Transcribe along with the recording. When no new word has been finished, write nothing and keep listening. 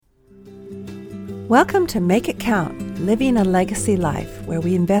Welcome to Make It Count, living a legacy life where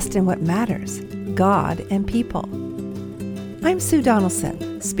we invest in what matters, God and people. I'm Sue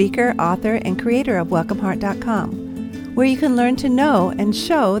Donaldson, speaker, author, and creator of WelcomeHeart.com, where you can learn to know and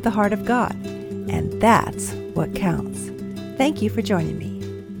show the heart of God. And that's what counts. Thank you for joining me.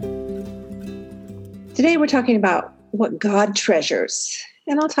 Today we're talking about what God treasures.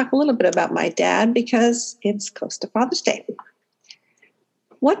 And I'll talk a little bit about my dad because it's close to Father's Day.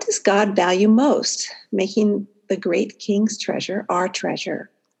 What does God value most, making the great King's treasure our treasure?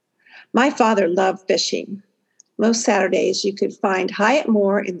 My father loved fishing. Most Saturdays you could find Hyatt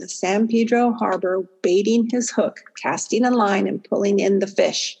Moore in the San Pedro Harbor baiting his hook, casting a line and pulling in the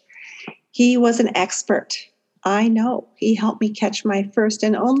fish. He was an expert. I know. He helped me catch my first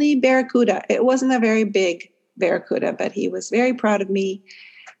and only barracuda. It wasn't a very big barracuda, but he was very proud of me.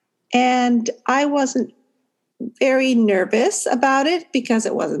 And I wasn't very nervous about it because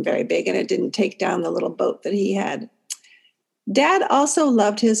it wasn't very big and it didn't take down the little boat that he had. Dad also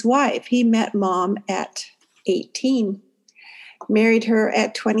loved his wife. He met Mom at 18, married her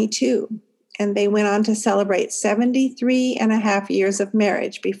at 22, and they went on to celebrate 73 and a half years of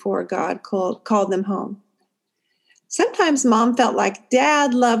marriage before God called them home. Sometimes Mom felt like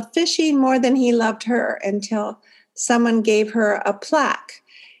Dad loved fishing more than he loved her until someone gave her a plaque.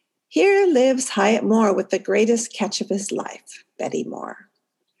 Here lives Hyatt Moore with the greatest catch of his life, Betty Moore.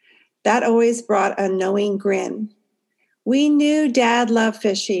 That always brought a knowing grin. We knew Dad loved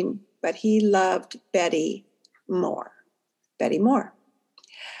fishing, but he loved Betty more. Betty Moore.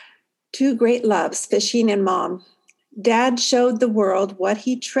 Two great loves, fishing and Mom. Dad showed the world what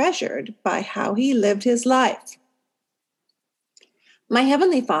he treasured by how he lived his life. My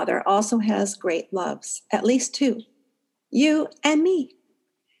Heavenly Father also has great loves, at least two, you and me,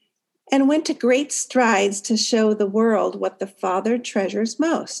 and went to great strides to show the world what the Father treasures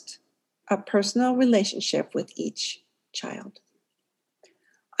most, a personal relationship with each child.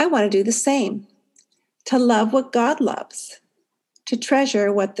 I want to do the same, to love what God loves, to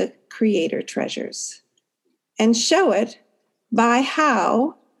treasure what the Creator treasures, and show it by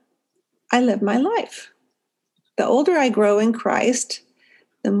how I live my life. The older I grow in Christ,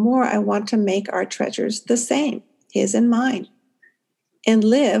 the more I want to make our treasures the same, His and mine, and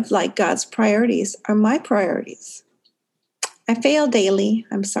live like God's priorities are my priorities. I fail daily,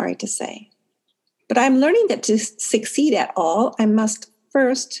 I'm sorry to say. But I'm learning that to succeed at all, I must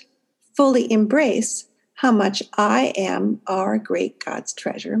first fully embrace how much I am our great God's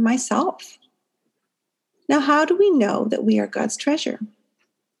treasure myself. Now, how do we know that we are God's treasure?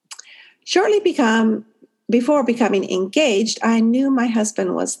 Before becoming engaged, I knew my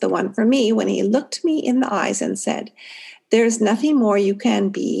husband was the one for me when he looked me in the eyes and said, "There's nothing more you can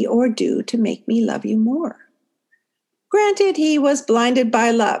be or do to make me love you more." Granted, he was blinded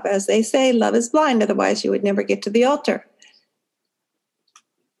by love. As they say, love is blind, otherwise you would never get to the altar.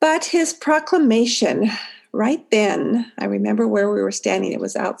 But his proclamation right then, I remember where we were standing. It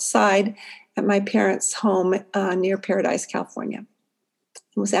was outside at my parents' home near Paradise, California.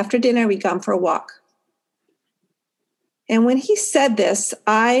 It was after dinner. We'd gone for a walk. And when he said this,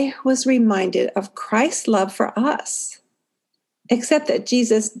 I was reminded of Christ's love for us. Except that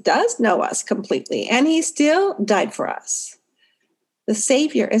Jesus does know us completely, and he still died for us. The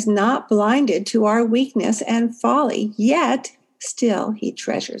Savior is not blinded to our weakness and folly, yet still he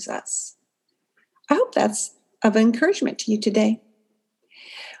treasures us. I hope that's of encouragement to you today.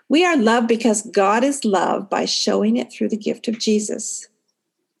 We are loved because God is loved by showing it through the gift of Jesus.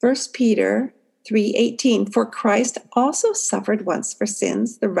 1 Peter 3:18, for Christ also suffered once for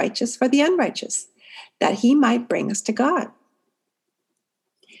sins, the righteous for the unrighteous, that he might bring us to God.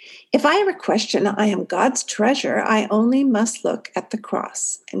 If I ever question I am God's treasure, I only must look at the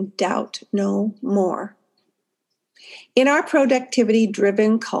cross and doubt no more. In our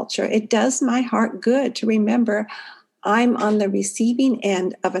productivity-driven culture, it does my heart good to remember I'm on the receiving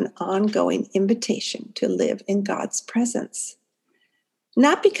end of an ongoing invitation to live in God's presence.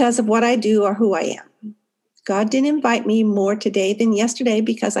 Not because of what I do or who I am. God didn't invite me more today than yesterday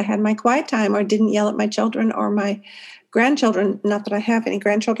because I had my quiet time or didn't yell at my children or my grandchildren. Not that I have any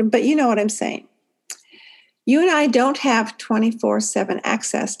grandchildren, but you know what I'm saying. You and I don't have 24/7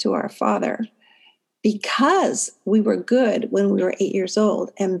 access to our Father because we were good when we were 8 years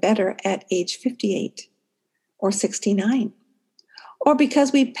old and better at age 58 or 69. Or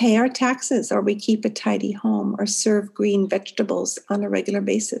because we pay our taxes or we keep a tidy home or serve green vegetables on a regular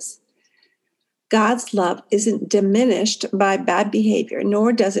basis. God's love isn't diminished by bad behavior,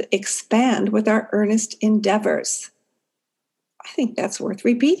 nor does it expand with our earnest endeavors. I think that's worth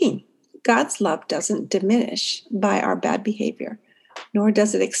repeating. God's love doesn't diminish by our bad behavior nor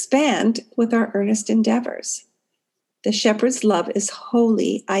does it expand with our earnest endeavors. The shepherd's love is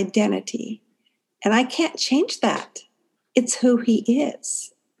holy identity, and I can't change that. It's who he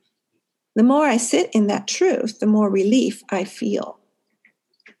is. The more I sit in that truth, the more relief I feel.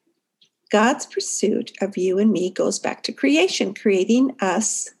 God's pursuit of you and me goes back to creation, creating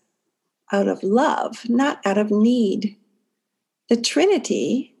us out of love, not out of need. The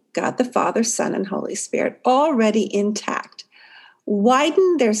Trinity, God the Father, Son, and Holy Spirit, already intact,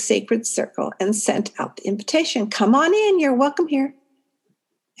 widened their sacred circle and sent out the invitation. Come on in, you're welcome here.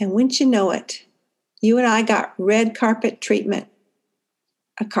 And wouldn't you know it, you and I got red carpet treatment,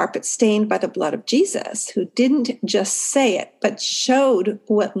 a carpet stained by the blood of Jesus, who didn't just say it, but showed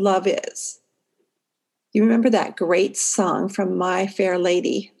what love is. You remember that great song from My Fair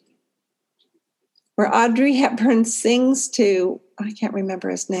Lady, where Audrey Hepburn sings to, I can't remember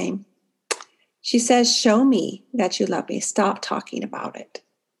his name. She says, show me that you love me. Stop talking about it.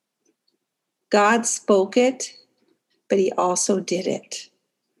 God spoke it, but he also did it.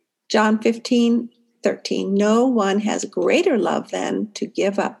 John 15:13, no one has greater love than to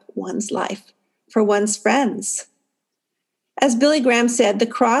give up one's life for one's friends. As Billy Graham said, the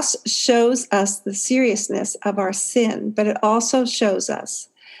cross shows us the seriousness of our sin, but it also shows us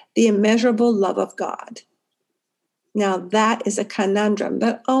the immeasurable love of God. Now that is a conundrum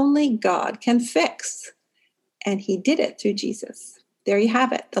that only God can fix. And he did it through Jesus. There you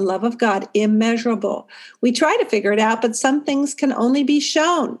have it, the love of God, immeasurable. We try to figure it out, but some things can only be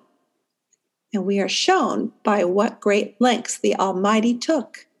shown. And we are shown by what great lengths the Almighty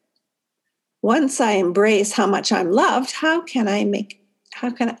took. Once I embrace how much I'm loved, how can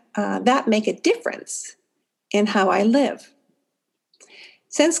that make a difference in how I live?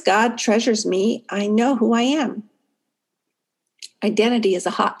 Since God treasures me, I know who I am. Identity is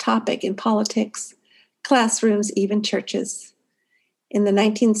a hot topic in politics, classrooms, even churches. In the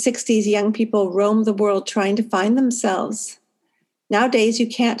 1960s, young people roamed the world trying to find themselves. Nowadays, you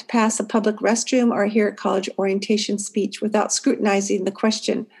can't pass a public restroom or hear a college orientation speech without scrutinizing the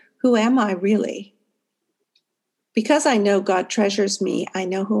question, who am I really? Because I know God treasures me, I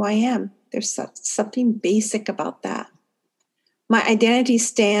know who I am. There's something basic about that. My identity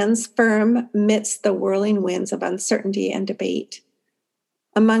stands firm amidst the whirling winds of uncertainty and debate.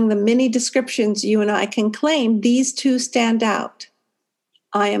 Among the many descriptions you and I can claim, these two stand out.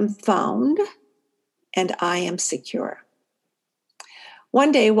 I am found and I am secure.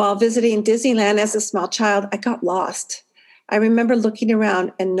 One day while visiting Disneyland as a small child, I got lost. I remember looking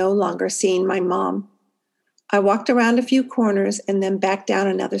around and no longer seeing my mom. I walked around a few corners and then back down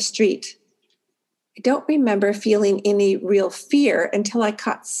another street. I don't remember feeling any real fear until I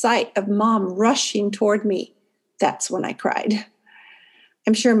caught sight of Mom rushing toward me. That's when I cried.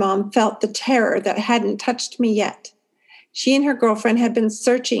 I'm sure Mom felt the terror that hadn't touched me yet. She and her girlfriend had been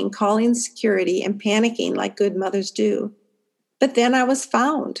searching, calling security, and panicking like good mothers do. But then I was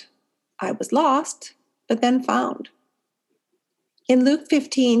found. I was lost, but then found. In Luke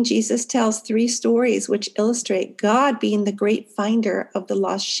 15, Jesus tells 3 stories which illustrate God being the great finder of the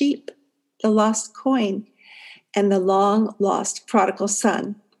lost sheep, the lost coin, and the long-lost prodigal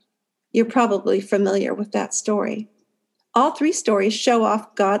son. You're probably familiar with that story. All 3 stories show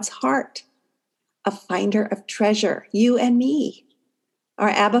off God's heart, a finder of treasure, you and me. Our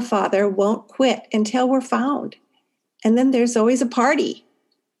Abba Father won't quit until we're found. And then there's always a party.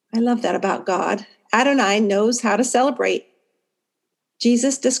 I love that about God. Adonai knows how to celebrate.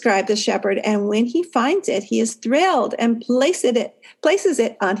 Jesus described the shepherd, and when he finds it, he is thrilled and places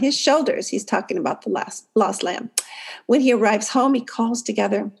it on his shoulders. He's talking about the lost lamb. When he arrives home, he calls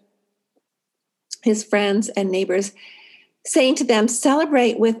together his friends and neighbors, saying to them,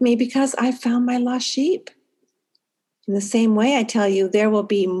 celebrate with me because I found my lost sheep. In the same way, I tell you, there will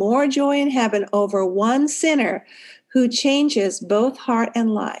be more joy in heaven over one sinner who changes both heart and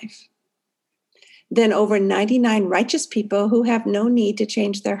life than over 99 righteous people who have no need to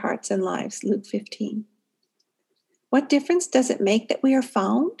change their hearts and lives. Luke 15. What difference does it make that we are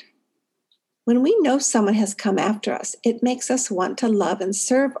found? When we know someone has come after us, it makes us want to love and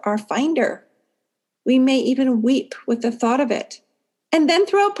serve our finder. We may even weep with the thought of it, and then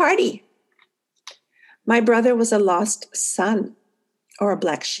throw a party. My brother was a lost son, or a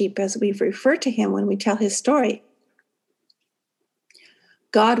black sheep, as we refer to him when we tell his story.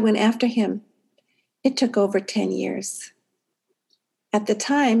 God went after him. It took over 10 years. At the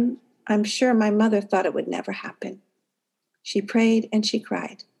time, I'm sure my mother thought it would never happen. She prayed and she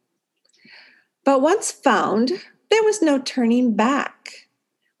cried. But once found, there was no turning back.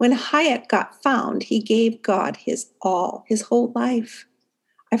 When Hyatt got found, he gave God his all, his whole life.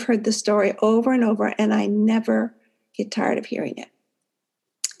 I've heard the story over and over, and I never get tired of hearing it.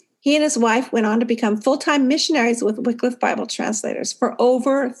 He and his wife went on to become full-time missionaries with Wycliffe Bible Translators for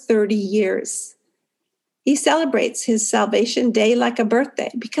over 30 years. He celebrates his Salvation Day like a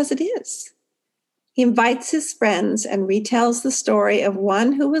birthday, because it is. He invites his friends and retells the story of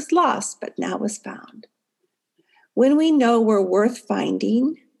one who was lost but now was found. When we know we're worth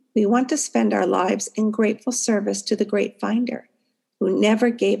finding, we want to spend our lives in grateful service to the great finder who never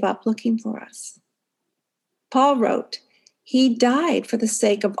gave up looking for us. Paul wrote, "He died for the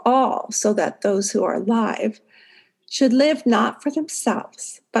sake of all, so that those who are alive should live not for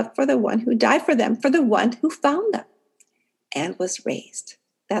themselves, but for the one who died for them, for the one who found them and was raised."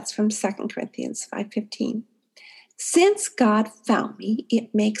 That's from 2 Corinthians 5:15. Since God found me,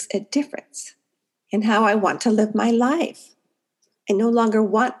 it makes a difference in how I want to live my life. I no longer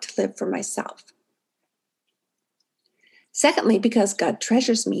want to live for myself. Secondly, because God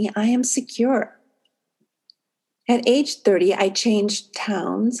treasures me, I am secure. At age 30, I changed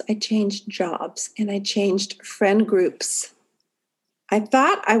towns, I changed jobs, and I changed friend groups. I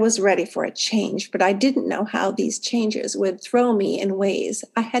thought I was ready for a change, but I didn't know how these changes would throw me in ways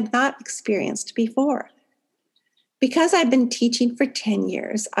I had not experienced before. Because I'd been teaching for 10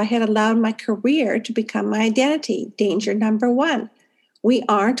 years, I had allowed my career to become my identity. Danger number one: we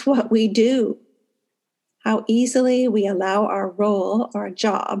aren't what we do. How easily we allow our role, our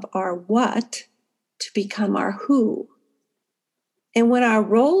job, our what to become our who. And when our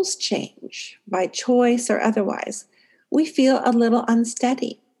roles change, by choice or otherwise, we feel a little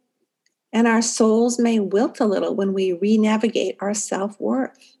unsteady. And our souls may wilt a little when we re-navigate our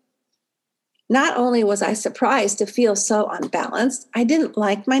self-worth. Not only was I surprised to feel so unbalanced, I didn't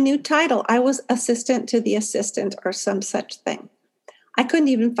like my new title. I was assistant to the assistant or some such thing. I couldn't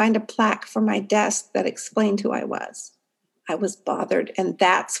even find a plaque for my desk that explained who I was. I was bothered, and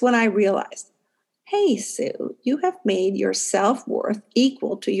that's when I realized, hey, Sue, you have made your self-worth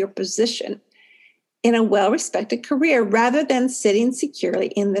equal to your position in a well-respected career rather than sitting securely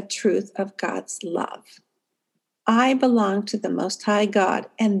in the truth of God's love. I belong to the Most High God,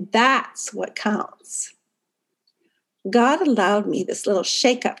 and that's what counts. God allowed me this little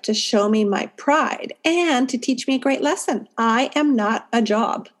shakeup to show me my pride and to teach me a great lesson. I am not a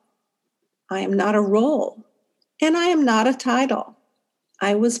job. I am not a role. And I am not a title.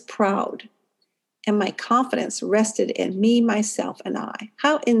 I was proud. And my confidence rested in me, myself, and I.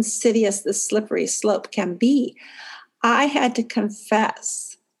 How insidious the slippery slope can be. I had to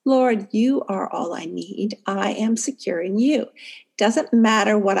confess, Lord, you are all I need. I am secure in you. Doesn't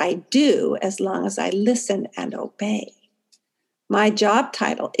matter what I do as long as I listen and obey. My job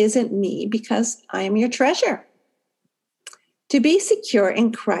title isn't me because I am your treasure. To be secure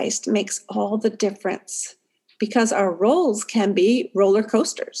in Christ makes all the difference because our roles can be roller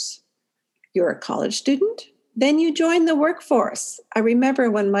coasters. You're a college student, then you join the workforce. I remember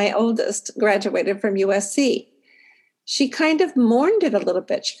when my oldest graduated from USC, she kind of mourned it a little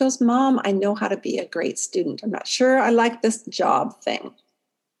bit. She goes, Mom, I know how to be a great student. I'm not sure I like this job thing.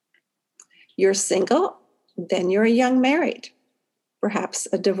 You're single, then you're a young married, perhaps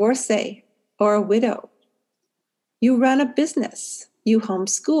a divorcee or a widow. You run a business, you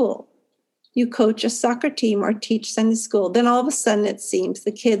homeschool, you coach a soccer team or teach Sunday school. Then all of a sudden it seems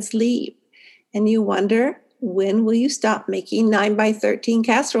the kids leave and you wonder, when will you stop making 9x13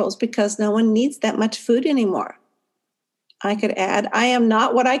 casseroles because no one needs that much food anymore? I could add, I am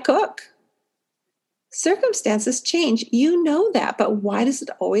not what I cook. Circumstances change. You know that, but why does it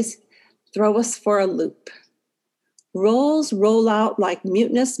always throw us for a loop? Roles roll out like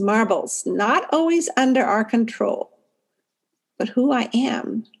mutinous marbles, not always under our control. But who I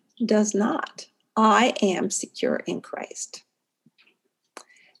am does not. I am secure in Christ.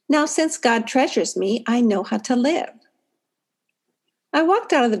 Now, since God treasures me, I know how to live. I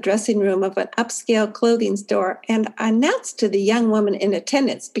walked out of the dressing room of an upscale clothing store and I announced to the young woman in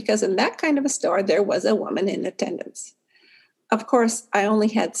attendance, because in that kind of a store, there was a woman in attendance. Of course, I only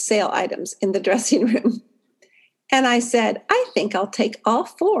had sale items in the dressing room. And I said, I think I'll take all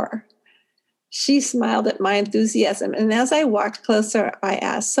 4. She smiled at my enthusiasm. And as I walked closer, I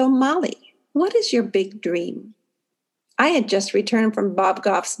asked, so Molly, what is your big dream? I had just returned from Bob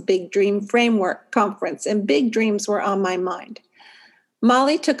Goff's Big Dream Framework conference, and big dreams were on my mind.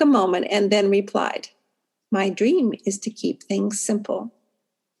 Molly took a moment and then replied, my dream is to keep things simple.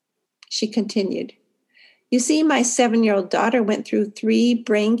 She continued, you see, my 7-year-old daughter went through 3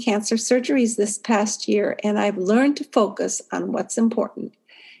 brain cancer surgeries this past year, and I've learned to focus on what's important,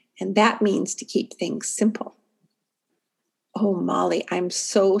 and that means to keep things simple. Oh, Molly, I'm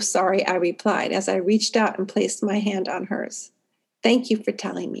so sorry, I replied as I reached out and placed my hand on hers. Thank you for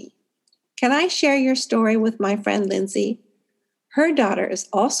telling me. Can I share your story with my friend Lindsay? Her daughter is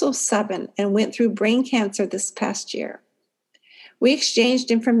also 7 and went through brain cancer this past year. We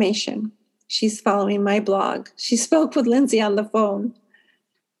exchanged information. She's following my blog. She spoke with Lindsay on the phone.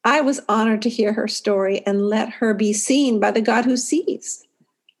 I was honored to hear her story and let her be seen by the God who sees.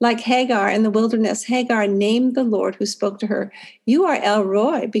 Like Hagar in the wilderness, Hagar named the Lord who spoke to her, "You are El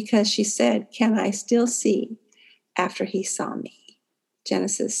Roi," because she said, "Can I still see?" after he saw me.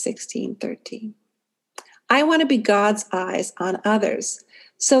 Genesis 16:13. I want to be God's eyes on others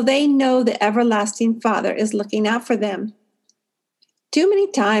so they know the everlasting Father is looking out for them. Too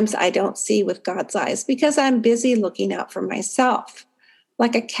many times I don't see with God's eyes because I'm busy looking out for myself.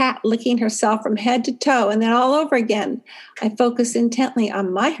 Like a cat licking herself from head to toe and then all over again, I focus intently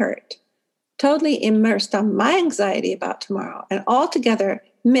on my hurt, totally immersed on my anxiety about tomorrow, and altogether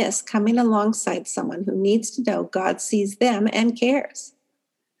miss coming alongside someone who needs to know God sees them and cares.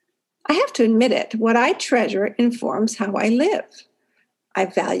 I have to admit it, what I treasure informs how I live. I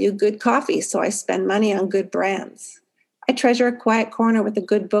value good coffee, so I spend money on good brands. I treasure a quiet corner with a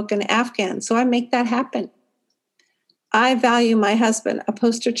good book and Afghan, so I make that happen. I value my husband, a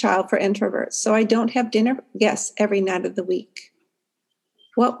poster child for introverts, so I don't have dinner guests every night of the week.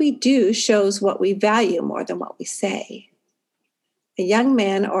 What we do shows what we value more than what we say. A young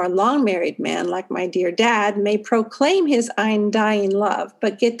man or a long-married man like my dear dad may proclaim his undying love,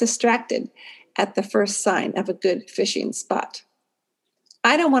 but get distracted at the first sign of a good fishing spot.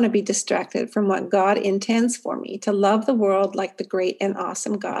 I don't want to be distracted from what God intends for me, to love the world like the great and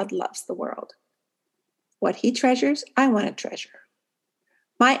awesome God loves the world. What he treasures, I want to treasure.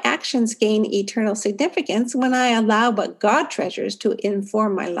 My actions gain eternal significance when I allow what God treasures to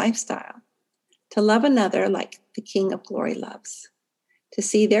inform my lifestyle. To love another like the King of Glory loves. To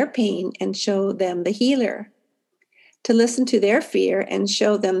see their pain and show them the healer. To listen to their fear and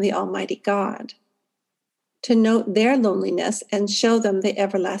show them the Almighty God. To note their loneliness and show them the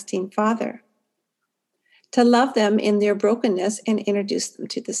everlasting Father. To love them in their brokenness and introduce them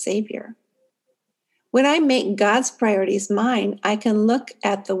to the Savior. When I make God's priorities mine, I can look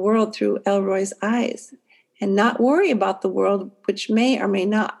at the world through El Roi's eyes and not worry about the world which may or may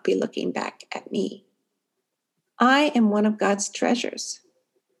not be looking back at me. I am one of God's treasures.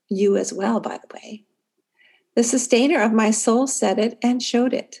 You as well, by the way. The sustainer of my soul said it and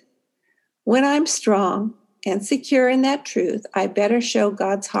showed it. When I'm strong and secure in that truth, I better show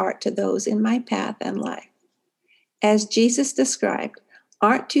God's heart to those in my path and life. As Jesus described,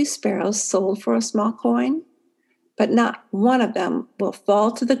 aren't 2 sparrows sold for a small coin? But not one of them will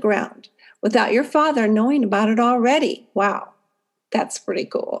fall to the ground without your Father knowing about it already. Wow, that's pretty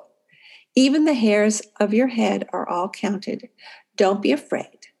cool. Even the hairs of your head are all counted. Don't be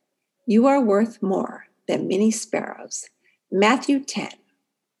afraid. You are worth more than many sparrows. Matthew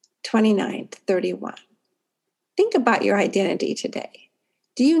 10:29-31. Think about your identity today.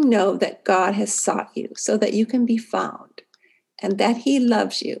 Do you know that God has sought you so that you can be found, and that he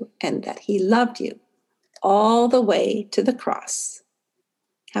loves you, and that he loved you all the way to the cross?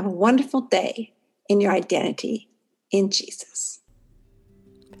 Have a wonderful day in your identity in Jesus.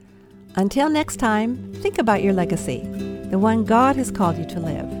 Until next time, think about your legacy, the one God has called you to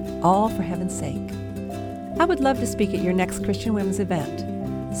live, all for heaven's sake. I would love to speak at your next Christian Women's event.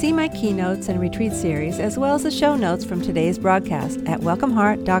 See my keynotes and retreat series, as well as the show notes from today's broadcast at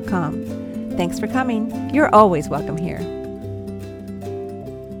welcomeheart.com. Thanks for coming. You're always welcome here.